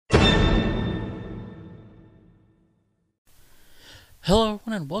Hello,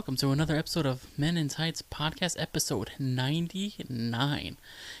 everyone, and welcome to another episode of Men in Tights podcast, episode 99.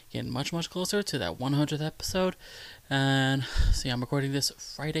 Getting much, much closer to that 100th episode. And see, I'm recording this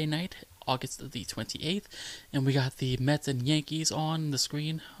Friday night, August the 28th, and we got the Mets and Yankees on the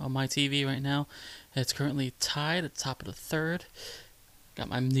screen on my TV right now. It's currently tied at the top of the third. Got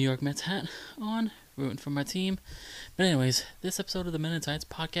my New York Mets hat on, rooting for my team. But anyways, this episode of the Men in Tights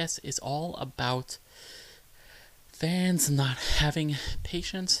podcast is all about fans not having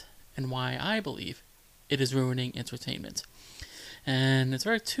patience and why I believe it is ruining entertainment. And it's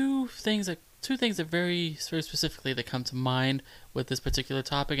two things that very specifically that come to mind with this particular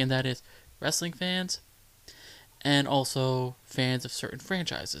topic, and that is wrestling fans and also fans of certain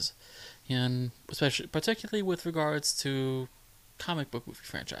franchises, and particularly with regards to comic book movie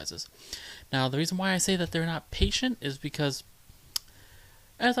franchises. Now, the reason why I say that they're not patient is because,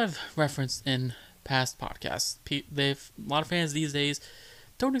 as I've referenced in past podcasts, a lot of fans these days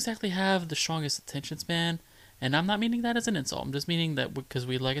don't exactly have the strongest attention span, and I'm not meaning that as an insult. I'm just meaning that because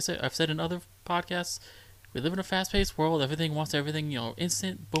I've said in other podcasts, we live in a fast-paced world. Everything wants everything,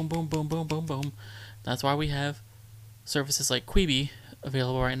 instant, boom, boom, boom, boom, boom, boom. That's why we have services like Quibi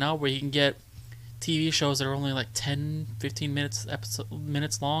available right now, where you can get TV shows that are only like 10, 15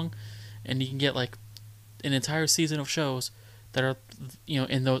 minutes long, and you can get like an entire season of shows that are,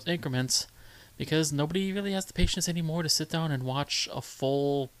 in those increments. Because nobody really has the patience anymore to sit down and watch a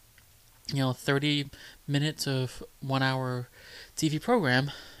full, 30 minutes of 1 hour TV program.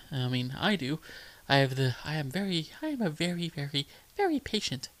 I mean, I do. I am a very, very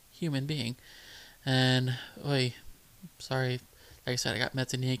patient human being. And, sorry, like I said, I got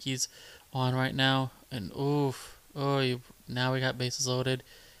Mets and Yankees on right now. And, now we got bases loaded.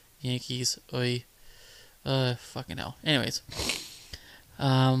 Yankees, fucking hell. Anyways,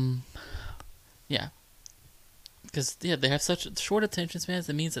 yeah, because they have such short attention spans.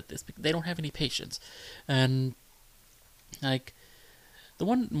 That means that they don't have any patience, and like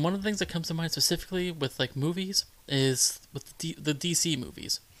one of the things that comes to mind specifically with like movies is with the DC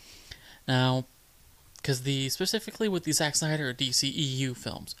movies. Now, because specifically with the Zack Snyder DCEU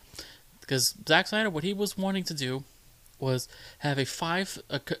films, because Zack Snyder, what he was wanting to do was have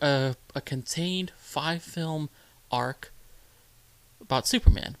a contained 5-film arc about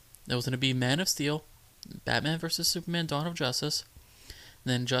Superman. There was going to be Man of Steel, Batman vs. Superman, Dawn of Justice,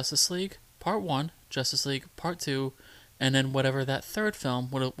 then Justice League Part 1, Justice League Part 2, and then whatever that third film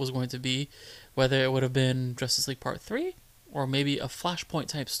was going to be, whether it would have been Justice League Part 3, or maybe a Flashpoint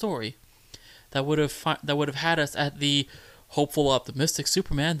type story that would have had us at the hopeful, optimistic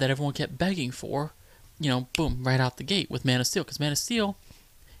Superman that everyone kept begging for, boom, right out the gate with Man of Steel. Because Man of Steel,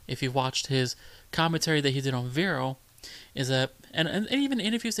 if you watched his commentary that he did on Vero, is that, and even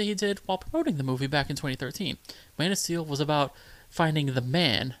interviews that he did while promoting the movie back in 2013, Man of Steel was about finding the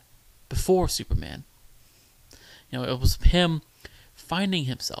man before Superman. It was him finding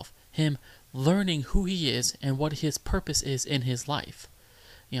himself, him learning who he is and what his purpose is in his life.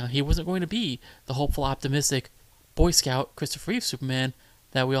 He wasn't going to be the hopeful, optimistic Boy Scout Christopher Reeve Superman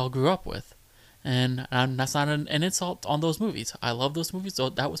that we all grew up with. And that's not an insult on those movies. I love those movies. So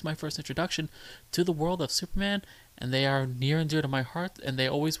that was my first introduction to the world of Superman, and they are near and dear to my heart, and they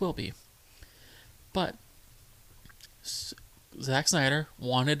always will be. But Zack Snyder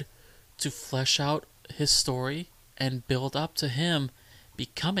wanted to flesh out his story and build up to him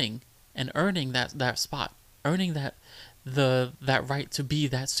becoming and earning that spot, earning that right to be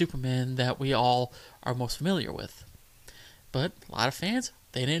that Superman that we all are most familiar with. But a lot of fans,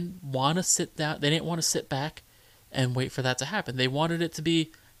 they didn't want to sit down. They didn't want to sit back and wait for that to happen. They wanted it to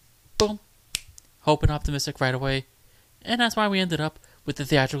be, boom, hope and optimistic right away. And that's why we ended up with the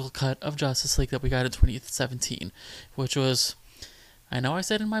theatrical cut of Justice League that we got in 2017, which was, I know I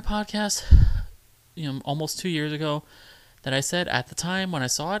said in my podcast, almost 2 years ago, that I said at the time when I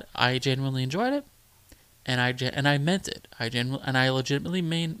saw it, I genuinely enjoyed it, and I meant it. I legitimately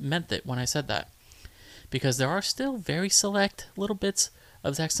meant it when I said that, because there are still very select little bits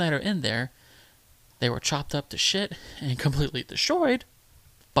of Zack Snyder in there. They were chopped up to shit and completely destroyed,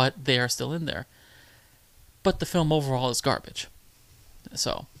 but they are still in there. But the film overall is garbage.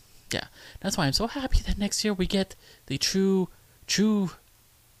 So, yeah. That's why I'm so happy that next year we get the true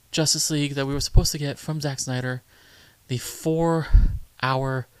Justice League that we were supposed to get from Zack Snyder. The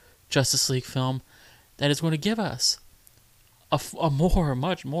 4-hour Justice League film that is going to give us a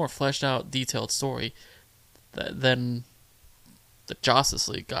much more fleshed out, detailed story than the Justice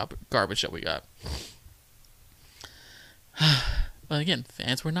League garbage that we got. But again,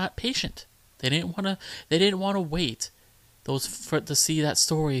 fans were not patient. They didn't want to wait to see that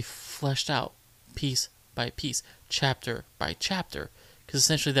story fleshed out piece by piece, chapter by chapter. because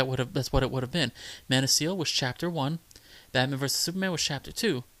essentially that's what it would have been. Man of Steel was Chapter 1, Batman vs Superman was Chapter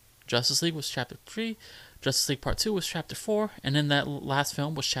 2, Justice League was Chapter 3, Justice League Part 2 was Chapter 4, and then that last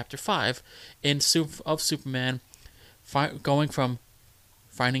film was Chapter 5 of Superman going from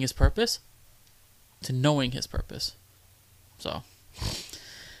finding his purpose to knowing his purpose. So,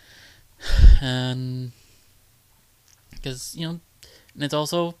 and because and it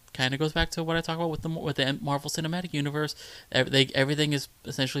also kind of goes back to what I talk about with the Marvel Cinematic Universe. Everything is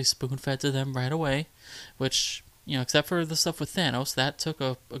essentially spoon fed to them right away, which except for the stuff with Thanos, that took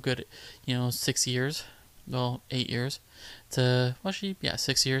a good 6 years, well 8 years,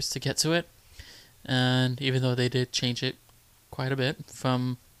 6 years to get to it. And even though they did change it quite a bit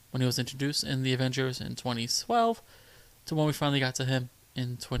from when he was introduced in the Avengers in 2012 to when we finally got to him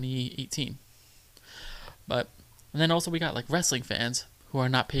in 2018. And then also we got like wrestling fans who are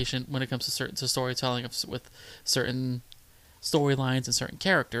not patient when it comes to storytelling with certain storylines and certain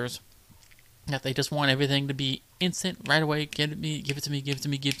characters. That they just want everything to be instant, right away. Give it to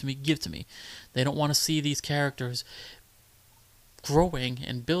me. They don't want to see these characters growing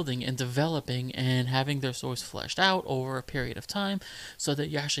and building and developing and having their stories fleshed out over a period of time so that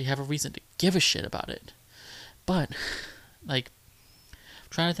you actually have a reason to give a shit about it. But, like, I'm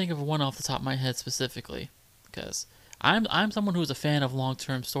trying to think of one off the top of my head specifically, because I'm someone who's a fan of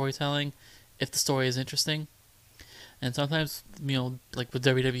long-term storytelling if the story is interesting. And sometimes, like with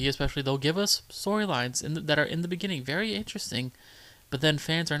WWE especially, they'll give us storylines that are in the beginning very interesting, but then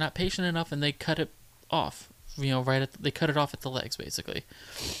fans are not patient enough and they cut it off. They cut it off at the legs, basically.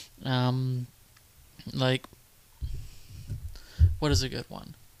 Like, what is a good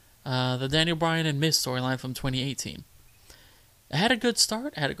one? The Daniel Bryan and Miz storyline from 2018. It had a good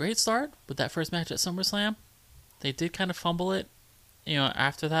start, had a great start with that first match at SummerSlam. They did kind of fumble it,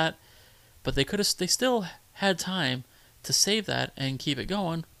 after that, but they still had time to save that and keep it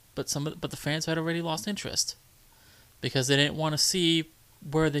going. But the fans had already lost interest because they didn't want to see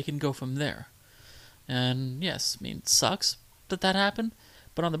where they can go from there. And yes, it sucks that happened.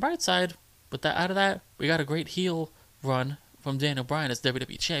 But on the bright side, out of that, we got a great heel run from Daniel Bryan as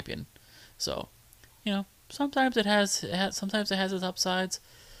WWE champion. So, sometimes it has its upsides.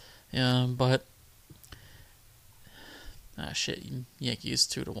 But Yankees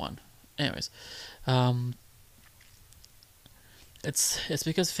 2-1. Anyways, it's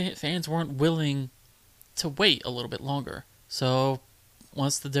because fans weren't willing to wait a little bit longer. So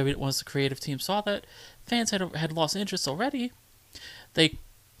once the creative team saw that fans had lost interest already, they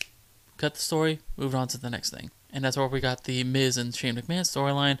cut the story, moved on to the next thing. And that's where we got the Miz and Shane McMahon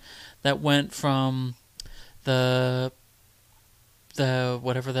storyline that went from the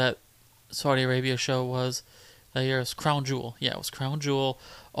whatever that Saudi Arabia show was that year. It was Crown Jewel. Yeah, it was Crown Jewel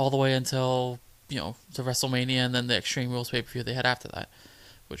all the way until to WrestleMania and then the Extreme Rules pay-per-view they had after that.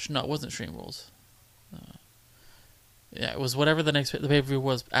 Which, no, it wasn't Extreme Rules. Yeah, it was whatever the pay-per-view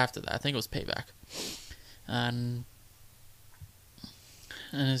was after that. I think it was Payback. And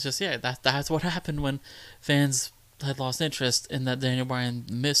it's just, that's what happened when fans had lost interest in that Daniel Bryan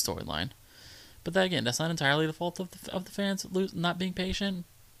Miz storyline. But that, again, that's not entirely the fault of the fans not being patient,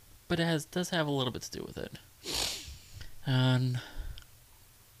 but it does have a little bit to do with it. And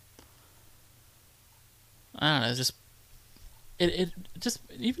I don't know,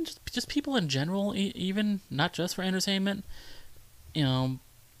 just people in general, even not just for entertainment,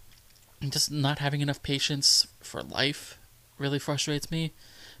 just not having enough patience for life really frustrates me.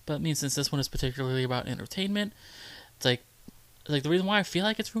 But since this one is particularly about entertainment, it's like the reason why I feel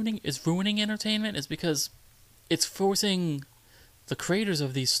like it's ruining entertainment is because it's forcing the creators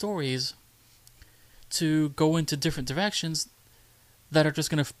of these stories to go into different directions that are just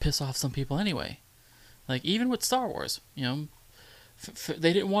going to piss off some people anyway. Like, even with Star Wars,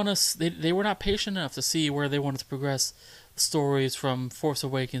 they didn't want us. They were not patient enough to see where they wanted to progress the stories from Force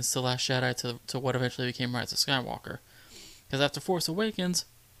Awakens to Last Jedi to what eventually became Rise of Skywalker. Because after Force Awakens,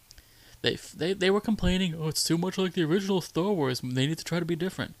 they were complaining, it's too much like the original Star Wars. They need to try to be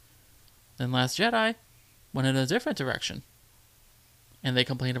different. Then Last Jedi went in a different direction, and they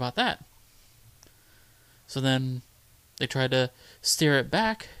complained about that. So then they tried to steer it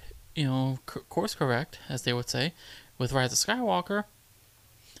back, course correct, as they would say, with Rise of Skywalker,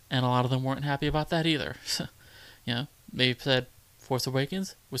 and a lot of them weren't happy about that either. They said Force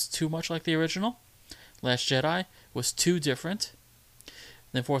Awakens was too much like the original, Last Jedi was too different,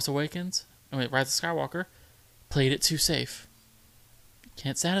 then Rise of Skywalker played it too safe.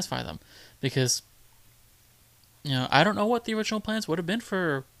 Can't satisfy them, because I don't know what the original plans would have been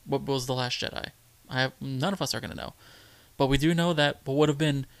for what was The Last Jedi. None of us are going to know. But we do know that what would have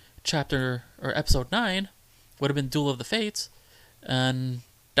been Episode 9 would have been Duel of the Fates. and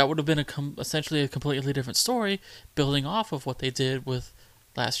that would have been essentially a completely different story, building off of what they did with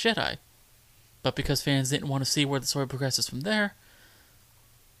Last Jedi. But because fans didn't want to see where the story progresses from there,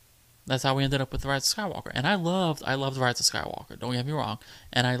 that's how we ended up with The Rise of Skywalker. And I loved Rise of Skywalker, don't get me wrong.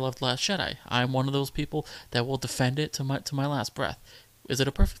 And I loved Last Jedi. I'm one of those people that will defend it to my last breath. Is it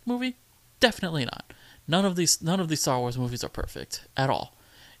a perfect movie? Definitely not. None of these Star Wars movies are perfect at all.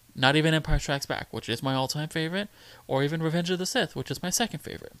 Not even Empire Strikes Back, which is my all-time favorite, or even Revenge of the Sith, which is my second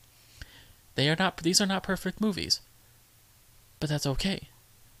favorite. These are not perfect movies. But that's okay.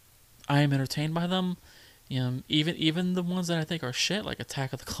 I am entertained by them. Even the ones that I think are shit, like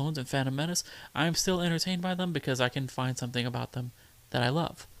Attack of the Clones and Phantom Menace, I'm still entertained by them because I can find something about them that I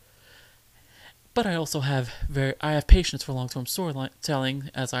love. But I also have patience for long-term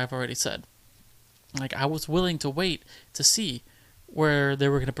storytelling, as I've already said. Like, I was willing to wait to see where they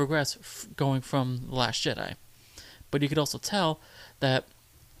were going to progress going from The Last Jedi. But you could also tell that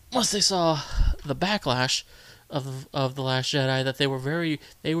once they saw the backlash of The Last Jedi, that they were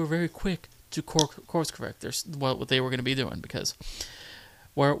very quick to course correct what they were going to be doing, because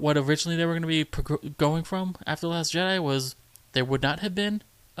what originally they were going to be going from after The Last Jedi was there would not have been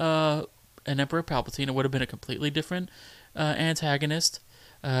an Emperor Palpatine. It would have been a completely different antagonist.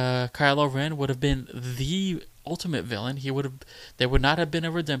 Kylo Ren would have been the ultimate villain. There would not have been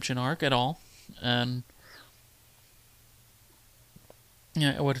a redemption arc at all, and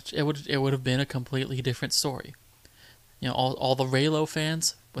yeah, it would have been a completely different story. All the Reylo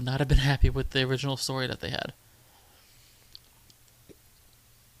fans would not have been happy with the original story that they had.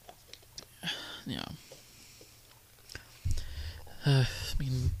 Yeah.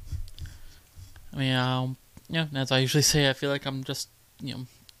 As I usually say, I feel like I'm just,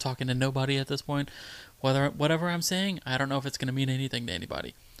 talking to nobody at this point. Whatever I'm saying, I don't know if it's going to mean anything to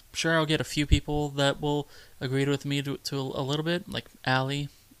anybody. I'm sure I'll get a few people that will agree with me to a little bit, like Allie.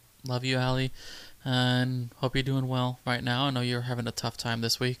 Love you, Allie. And hope you're doing well right now. I know you're having a tough time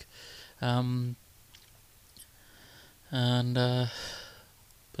this week. But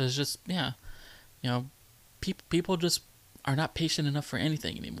it's just, people just are not patient enough for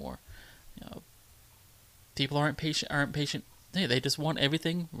anything anymore. People aren't patient. They just want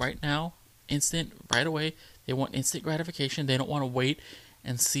everything right now, instant, right away. They want instant gratification. They don't want to wait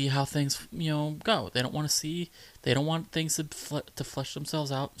and see how things, go. They don't want things to flesh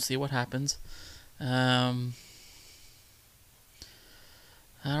themselves out, see what happens. I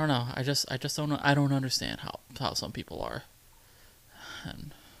don't know. I just don't know. I don't understand how some people are.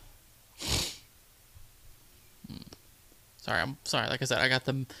 And I'm sorry. Like I said, I got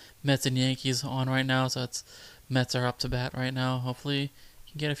the Mets and Yankees on right now, so Mets are up to bat right now. Hopefully,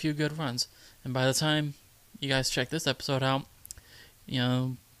 you can get a few good runs. And by the time you guys check this episode out, we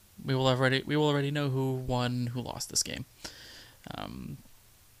will already know who won, who lost this game.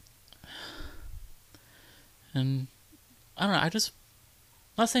 And I don't know. I'm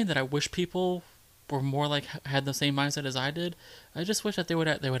not saying that I wish people were more like had the same mindset as I did. I just wish that they would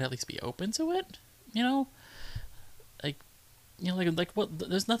at least be open to it. Like what?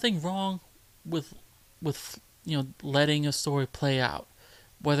 There's nothing wrong with letting a story play out,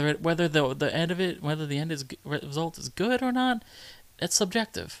 whether the end of it, whether the end result is good or not, it's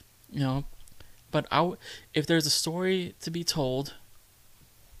subjective. But if there's a story to be told,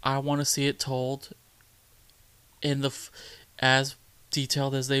 I want to see it told in as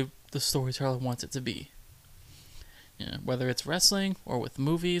detailed as the storyteller wants it to be. Whether it's wrestling or with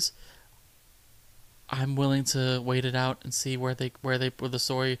movies, I'm willing to wait it out and see where the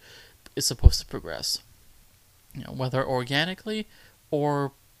story is supposed to progress. Whether organically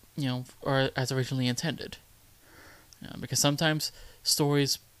or as originally intended. Because sometimes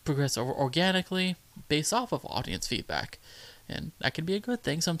stories progress organically based off of audience feedback, and that can be a good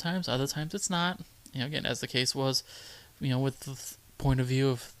thing sometimes. Other times it's not. Again, as the case was, with the point of view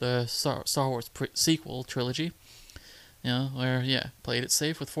of the Star Wars sequel trilogy, where played it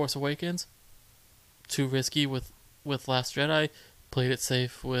safe with Force Awakens, too risky with Last Jedi, played it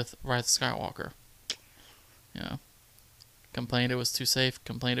safe with Rise of Skywalker. Complained it was too safe,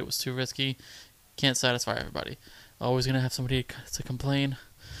 complained it was too risky. Can't satisfy everybody. Always gonna have somebody to complain.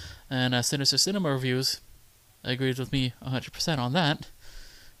 And Sinister Cinema Reviews agrees with me 100% on that.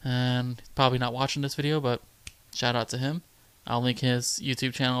 And he's probably not watching this video, but shout out to him. I'll link his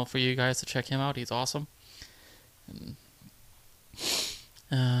YouTube channel for you guys to check him out. He's awesome. And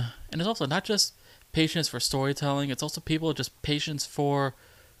it's also not just patience for storytelling. It's also people just patience for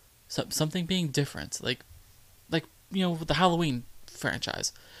something being different. Like with the Halloween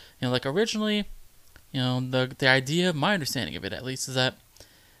franchise. Like originally, the idea, my understanding of it at least, is that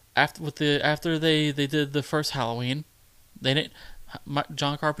after they did the first Halloween, They didn't.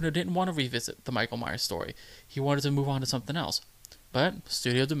 John Carpenter didn't want to revisit the Michael Myers story. He wanted to move on to something else. But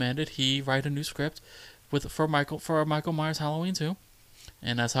studio demanded he write a new script for Michael Myers Halloween 2.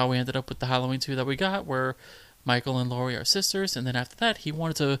 And that's how we ended up with the Halloween 2 that we got, where Michael and Laurie are sisters. And then after that, he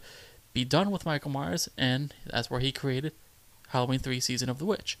wanted to be done with Michael Myers, and that's where he created Halloween 3 Season of the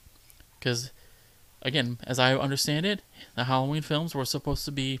Witch. Because, again, as I understand it, the Halloween films were supposed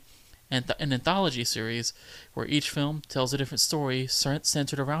to be an anthology series where each film tells a different story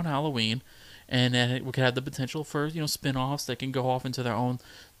centered around Halloween, and then it could have the potential for, spin-offs that can go off into their own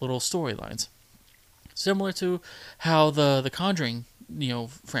little storylines. Similar to how the Conjuring,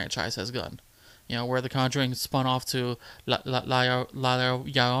 franchise has gone. Where The Conjuring spun off to La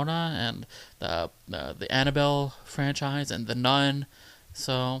Llorona and the Annabelle franchise and The Nun.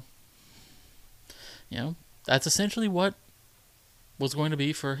 So, that's essentially what was going to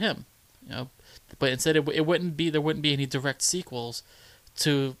be for him. But instead there wouldn't be any direct sequels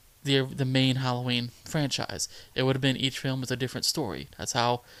to the main Halloween franchise. It would have been each film is a different story. That's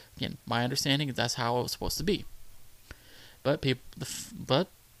how, again, my understanding is that's how it was supposed to be. But the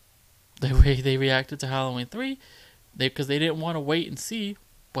way they reacted to Halloween 3, because they didn't want to wait and see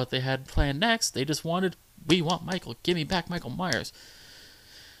what they had planned next. They just wanted, we want Michael, give me back Michael Myers.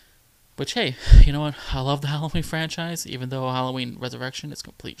 Which, hey, you know what? I love the Halloween franchise, even though Halloween Resurrection is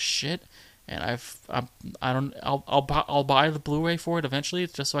complete shit. And I'll buy the Blu-ray for it eventually,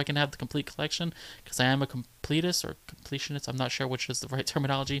 just so I can have the complete collection, because I am a completist or completionist. I'm not sure which is the right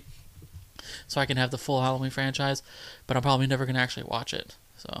terminology. So I can have the full Halloween franchise, but I'm probably never gonna actually watch it.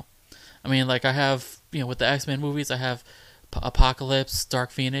 So, I mean, like I have, with the X-Men movies, I have Apocalypse, Dark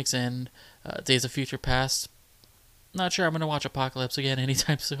Phoenix, and Days of Future Past. Not sure I'm gonna watch Apocalypse again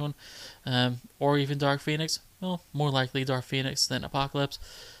anytime soon, or even Dark Phoenix. Well, more likely Dark Phoenix than Apocalypse.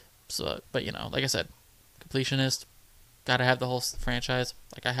 So, but like I said, completionist, gotta have the whole franchise.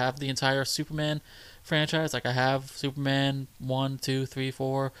 Like I have the entire Superman franchise. Like I have Superman 1, 2, 3,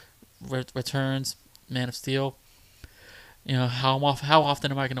 4, Returns, Man of Steel. How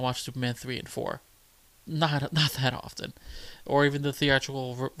often am I gonna watch Superman 3 and 4? Not that often, or even the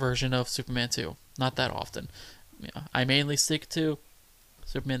theatrical version of Superman 2. Not that often. I mainly stick to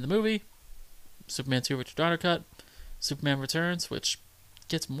Superman the movie, Superman 2 Richard Donner cut, Superman Returns, which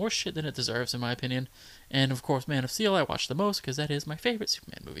gets more shit than it deserves in my opinion, and of course Man of Steel I watch the most because that is my favorite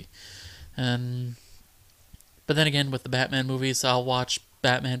Superman movie. But then again, with the Batman movies, I'll watch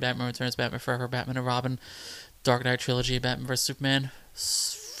Batman, Batman Returns, Batman Forever, Batman and Robin, Dark Knight Trilogy, Batman vs Superman,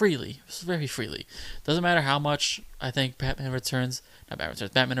 very freely. Doesn't matter how much I think Batman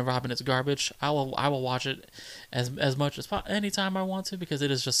and Robin is garbage. I will watch it as much as anytime I want to, because it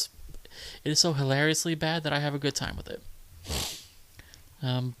is so hilariously bad that I have a good time with it.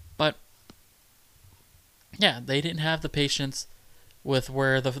 But yeah, they didn't have the patience with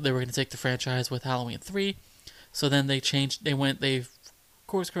where they were going to take the franchise with Halloween 3, so then they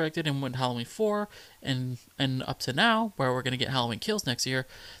course corrected and went Halloween 4, and up to now, where we're going to get Halloween Kills next year,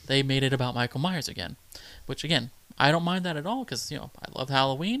 they made it about Michael Myers again. Which, again, I don't mind that at all, because, I loved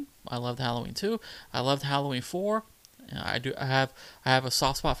Halloween, I loved Halloween 2, I loved Halloween 4, I have a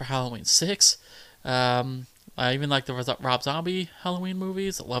soft spot for Halloween 6, I even like the Rob Zombie Halloween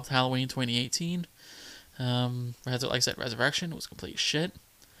movies, I loved Halloween 2018, like I said, Resurrection was complete shit,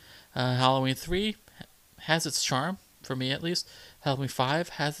 Halloween 3 has its charm, for me at least. Halloween 5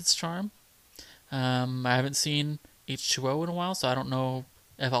 has its charm. I haven't seen H2O in a while, so I don't know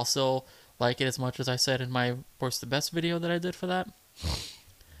if I'll still like it as much as I said in my worst to best video that I did for that.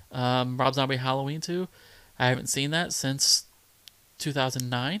 Rob Zombie Halloween 2, I haven't seen that since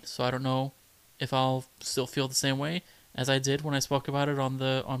 2009, so I don't know if I'll still feel the same way as I did when I spoke about it on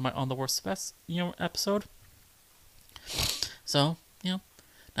the worst to best episode. So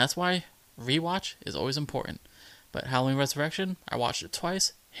that's why rewatch is always important. But Halloween Resurrection, I watched it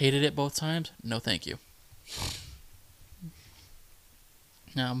twice, hated it both times, no thank you.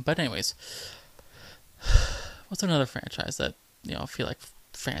 But anyways, what's another franchise that, I feel like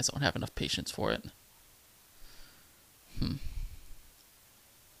fans don't have enough patience for it?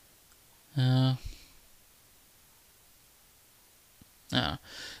 Yeah,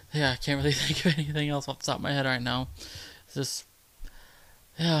 I can't really think of anything else off the top of my head right now. It's just,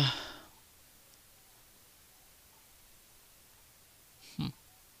 yeah.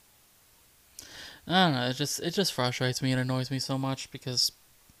 I don't know, it just frustrates me and annoys me so much, because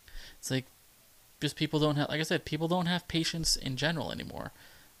it's like, just people don't have, like I said, people don't have patience in general anymore,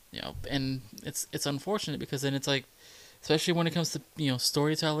 and it's unfortunate, because then it's like, especially when it comes to,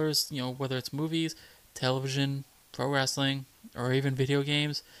 storytellers, whether it's movies, television, pro wrestling, or even video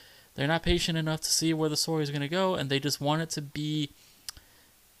games, They're not patient enough to see where the story is going to go, and they just want it to be.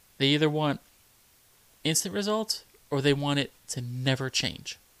 They either want instant results or they want it to never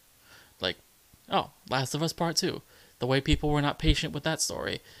change. Like, oh, Last of Us Part 2. The way people were not patient with that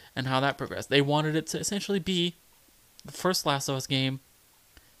story and how that progressed. They wanted it to essentially be the first Last of Us game.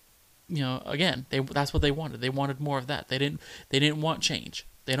 Again, that's what they wanted. They wanted more of that. They didn't want change.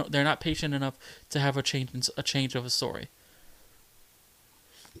 They're not patient enough to have a change of a story.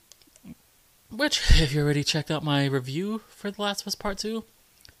 Which, if you already checked out my review for The Last of Us Part 2,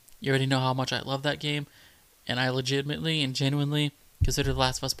 you already know how much I love that game, and I legitimately and genuinely consider The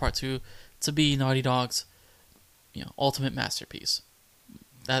Last of Us Part 2 to be Naughty Dog's, ultimate masterpiece.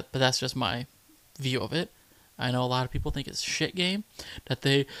 But that's just my view of it. I know a lot of people think it's a shit game, that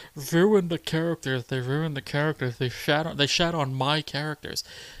they ruined the characters. They shat on my characters.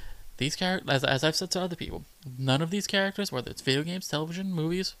 These characters, as I've said to other people, none of these characters, whether it's video games, television,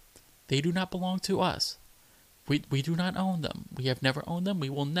 movies, they do not belong to us. We do not own them. We have never owned them. We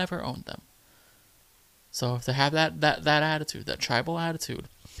will never own them. So if they have that attitude, that tribal attitude,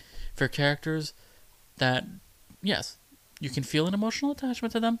 for characters that, yes, you can feel an emotional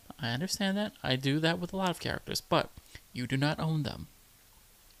attachment to them. I understand that. I do that with a lot of characters, but you do not own them.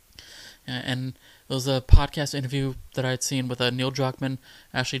 And there was a podcast interview that I'd seen with Neil Druckmann,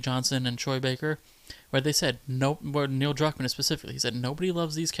 Ashley Johnson, and Troy Baker, where they said, where Neil Druckmann specifically, he said, nobody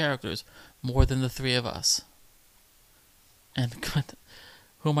loves these characters more than the three of us. And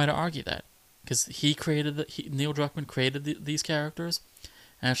who am I to argue that? Because Neil Druckmann created these characters.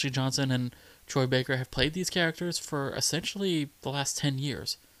 Ashley Johnson and Troy Baker have played these characters for essentially the last 10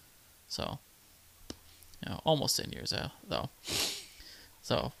 years. So, almost 10 years though.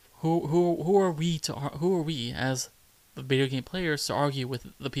 So, who are we as the video game players to argue with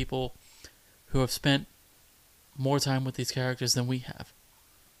the people who have spent more time with these characters than we have?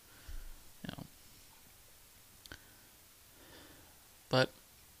 But,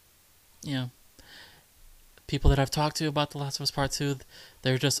 people that I've talked to about The Last of Us Part 2,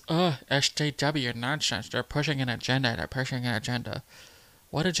 they're just, SJW nonsense. They're pushing an agenda.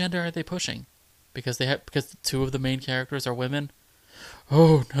 What agenda are they pushing? Because two of the main characters are women?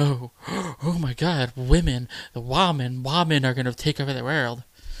 Oh no. Oh my god, women. The women are going to take over the world.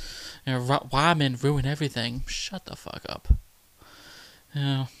 Women ruin everything. Shut the fuck up.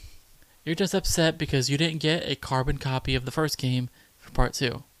 You're just upset because you didn't get a carbon copy of the first game for Part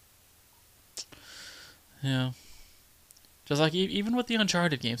 2. Just like even with the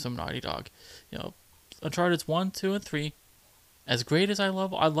Uncharted games from Naughty Dog, Uncharted 1, 2, and 3, as great as I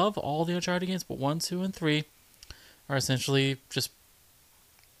love all the Uncharted games, but 1, 2, and 3 are essentially just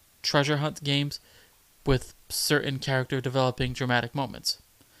treasure hunt games with certain character developing dramatic moments.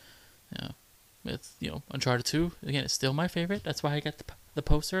 With Uncharted 2, again, it's still my favorite. That's why I got the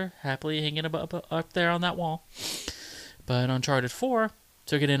poster happily hanging up there on that wall. But Uncharted 4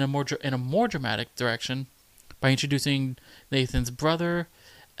 took it in a more dramatic direction by introducing Nathan's brother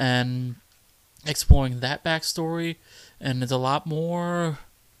and exploring that backstory, and it's a lot more,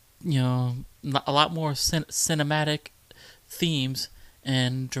 cinematic themes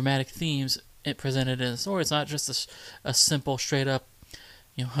and dramatic themes it presented in the story. It's not just a simple straight up,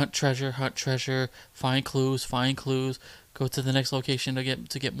 hunt treasure, find clues, go to the next location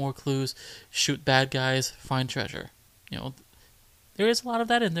to get more clues, shoot bad guys, find treasure. There is a lot of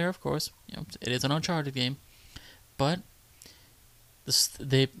that in there, of course. It is an Uncharted game, but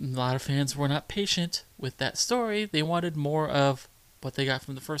a lot of fans were not patient with that story. They wanted more of what they got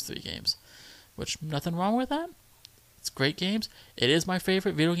from the first 3 games, which nothing wrong with that. It's great games. It is my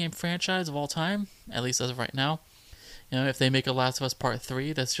favorite video game franchise of all time, at least as of right now. If they make a Last of Us Part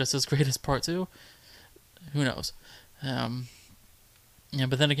 3 that's just as great as Part 2, who knows?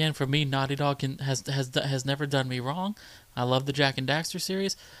 But then again, for me, Naughty Dog has never done me wrong. I love the Jak and Daxter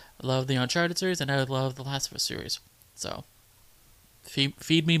series, I love the Uncharted series, and I love the Last of Us series. So,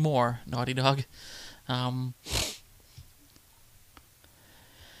 feed me more, Naughty Dog. Even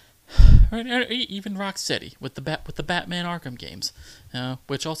Rocksteady with the Batman Arkham games,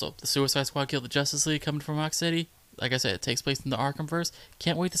 which also the Suicide Squad killed the Justice League coming from Rocksteady. Like I said, it takes place in the Arkhamverse.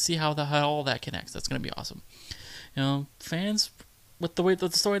 Can't wait to see how all that connects. That's gonna be awesome. Fans with the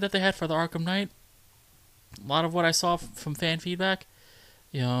story that they had for the Arkham Knight, a lot of what I saw from fan feedback,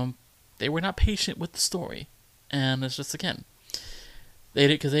 they were not patient with the story, and it's just, again,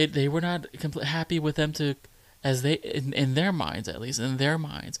 they were not happy with them to, as they in their minds, at least in their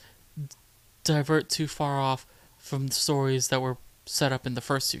minds, divert too far off from the stories that were set up in the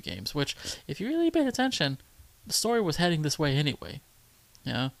first 2 games. Which, if you really paid attention, the story was heading this way anyway.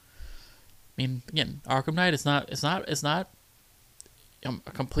 I mean, again, Arkham Knight is not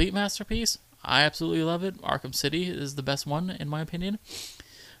a complete masterpiece. I absolutely love it. Arkham City is the best one, in my opinion.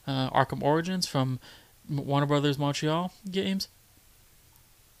 Arkham Origins from Warner Brothers Montreal games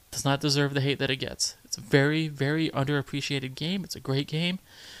does not deserve the hate that it gets. It's a very, very underappreciated game. It's a great game.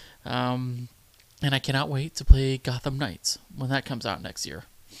 And I cannot wait to play Gotham Knights when that comes out next year.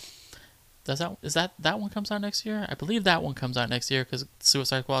 Is that one comes out next year? I believe that one comes out next year because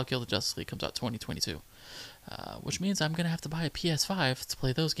Suicide Squad Kill the Justice League comes out 2022. Which means I'm going to have to buy a PS5 to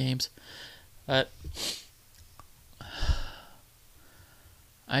play those games. I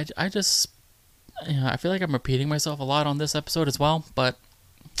just, I feel like I'm repeating myself a lot on this episode as well, but,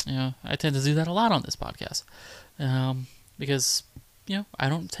 I tend to do that a lot on this podcast. Because, I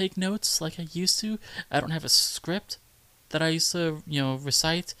don't take notes like I used to. I don't have a script that I used to,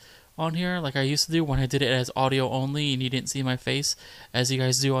 recite on here like I used to do when I did it as audio only and you didn't see my face as you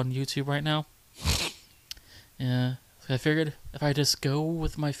guys do on YouTube right now. Yeah, I figured if I just go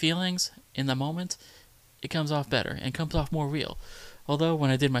with my feelings in the moment, it comes off better and comes off more real. Although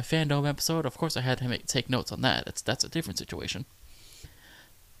when I did my fandom episode, of course I had to take notes on that. That's a different situation.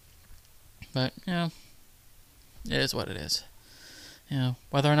 But it is what it is.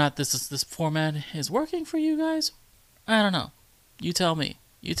 Whether or not this format is working for you guys, I don't know. You tell me.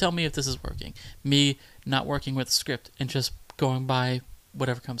 You tell me if this is working. Me not working with a script and just going by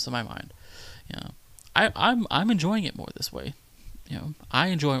whatever comes to my mind. I'm enjoying it more this way. I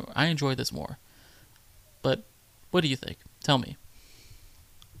enjoy this more. But what do you think? Tell me.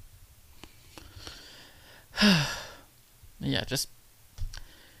 Yeah, just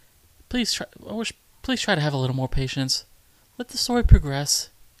please try to have a little more patience. Let the story progress.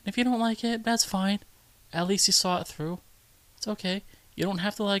 If you don't like it, that's fine. At least you saw it through. It's okay. You don't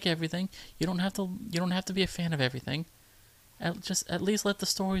have to like everything. You don't have to be a fan of everything. At least let the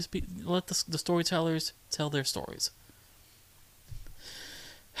storytellers tell their stories.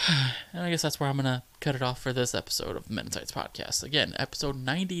 And I guess that's where I'm gonna cut it off for this episode of Men in Tights Podcast. Again, episode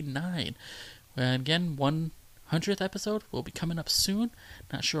 99. And again, 100th episode will be coming up soon.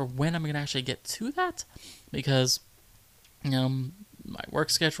 Not sure when I'm gonna actually get to that because my work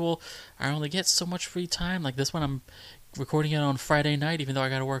schedule, I only get so much free time. Like this one, I'm recording it on Friday night, even though I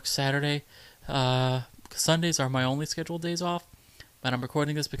gotta work Saturday. Sundays are my only scheduled days off, but I'm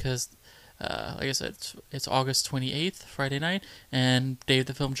recording this because, like I said, it's August 28th, Friday night, and Dave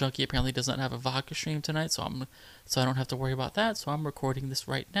the Film Junkie apparently does not have a vodka stream tonight, so I don't have to worry about that. So I'm recording this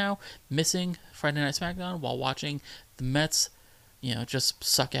right now, missing Friday Night SmackDown while watching the Mets, just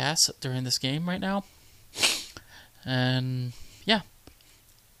suck ass during this game right now. And yeah,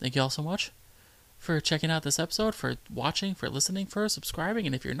 thank you all so much for checking out this episode, for watching, for listening, for subscribing.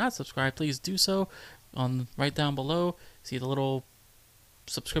 And if you're not subscribed, please do so. Right down below, see the little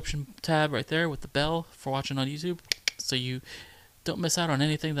subscription tab right there with the bell for watching on YouTube, so you don't miss out on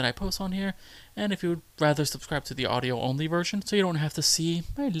anything that I post on here. And if you would rather subscribe to the audio only version, so you don't have to see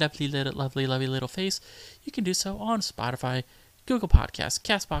my lovely little face, you can do so on Spotify, Google Podcasts,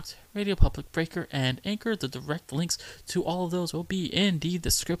 Castbox, Radio Public, Breaker, and Anchor. The direct links to all of those will be in the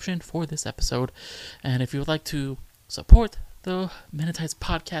description for this episode. And if you would like to support the Men in Tights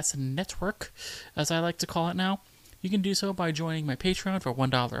Podcast Network, as I like to call it now, you can do so by joining my Patreon for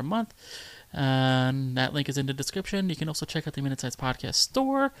 $1 a month. And that link is in the description. You can also check out the Men in Tights Podcast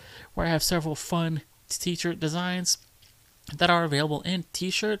store, where I have several fun t-shirt designs that are available in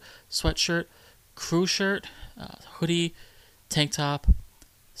t-shirt, sweatshirt, crew shirt, hoodie, tank top,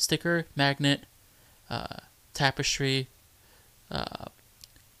 sticker, magnet, tapestry,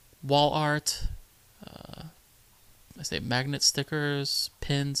 wall art, magnet stickers,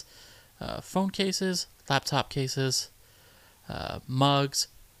 pins, phone cases, laptop cases, mugs,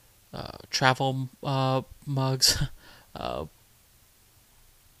 travel mugs,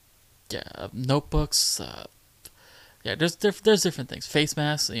 notebooks. There's different things. Face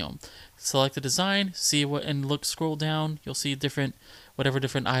masks. Select the design, see what, and scroll down. You'll see whatever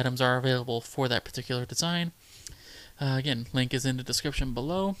different items are available for that particular design. Again, link is in the description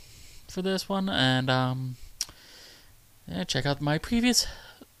below for this one, and check out my previous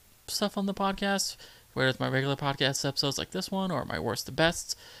stuff on the podcast, whether it's my regular podcast episodes like this one or my worst to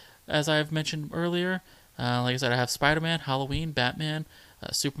bests, as I've mentioned earlier. Like I said, I have Spider-Man, Halloween, Batman,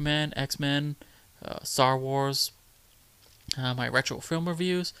 Superman, X-Men, Star Wars, my retro film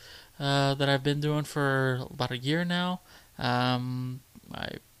reviews that I've been doing for about a year now, my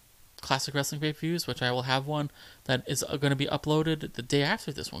classic wrestling pay-per-views, which I will have one that is going to be uploaded the day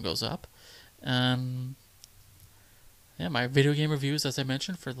after this one goes up, and my video game reviews, as I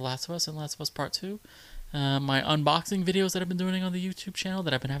mentioned, for The Last of Us and Last of Us Part 2. My unboxing videos that I've been doing on the YouTube channel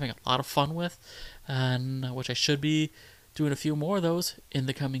that I've been having a lot of fun with, and which I should be doing a few more of those in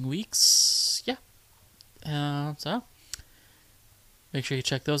the coming weeks. Yeah. So make sure you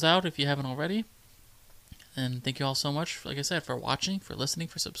check those out if you haven't already. And thank you all so much, like I said, for watching, for listening,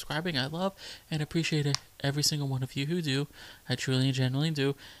 for subscribing. I love and appreciate it, every single one of you who do. I truly and genuinely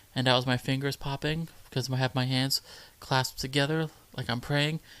do. And that was my fingers popping because I have my hands clasped together like I'm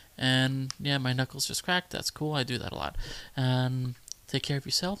praying. And yeah, my knuckles just cracked. That's cool. I do that a lot. And take care of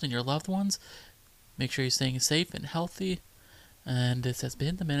yourself and your loved ones. Make sure you're staying safe and healthy. And this has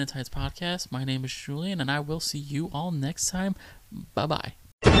been the Men in Tights Podcast. My name is Julian, and I will see you all next time.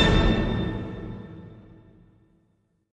 Bye-bye.